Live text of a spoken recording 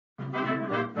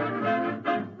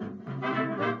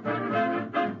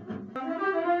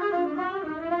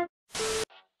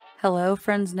Hello,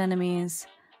 friends and enemies.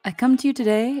 I come to you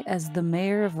today as the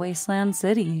Mayor of Wasteland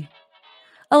City.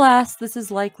 Alas, this is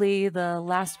likely the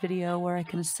last video where I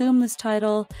can assume this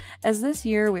title, as this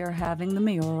year we are having the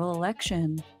mayoral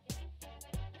election.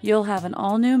 You'll have an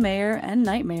all-new mayor and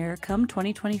night mayor come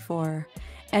 2024,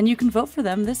 and you can vote for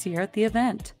them this year at the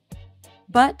event.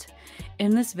 But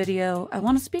in this video, I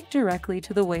want to speak directly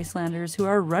to the Wastelanders who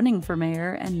are running for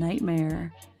mayor and night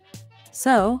mayor.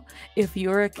 So, if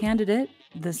you're a candidate,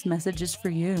 this message is for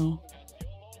you.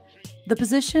 The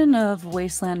position of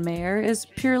Wasteland Mayor is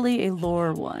purely a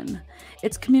lore one.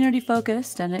 It's community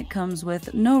focused and it comes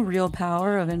with no real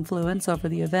power of influence over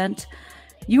the event.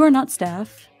 You are not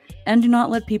staff, and do not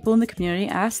let people in the community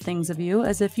ask things of you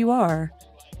as if you are.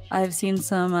 I've seen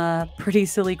some pretty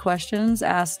silly questions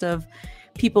asked of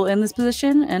people in this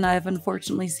position, and I've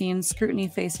unfortunately seen scrutiny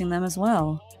facing them as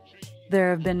well. There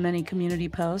have been many community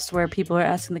posts where people are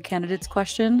asking the candidates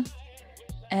question.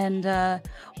 And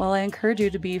while I encourage you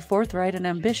to be forthright and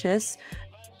ambitious,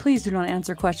 please do not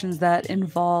answer questions that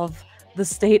involve the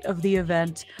state of the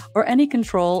event or any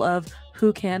control of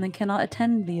who can and cannot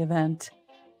attend the event.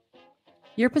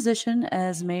 Your position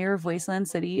as Mayor of Wasteland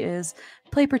City is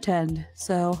play pretend,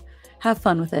 so have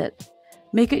fun with it.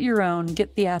 Make it your own,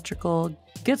 get theatrical,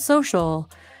 get social.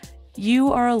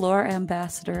 You are a lore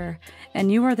ambassador,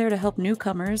 and you are there to help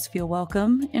newcomers feel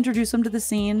welcome, introduce them to the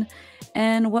scene,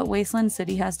 and what Wasteland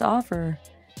City has to offer.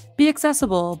 Be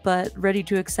accessible, but ready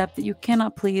to accept that you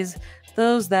cannot please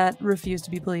those that refuse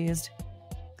to be pleased.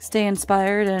 Stay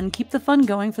inspired and keep the fun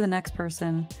going for the next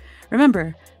person.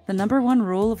 Remember, the #1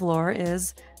 rule of lore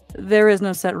is there is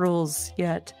no set rules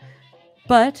yet.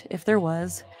 But if there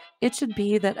was, it should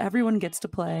be that everyone gets to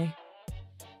play.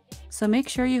 So make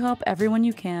sure you help everyone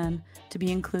you can to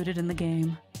be included in the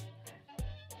game.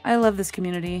 I love this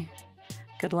community.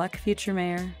 Good luck, future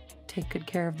mayor. Take good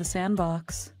care of the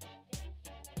sandbox.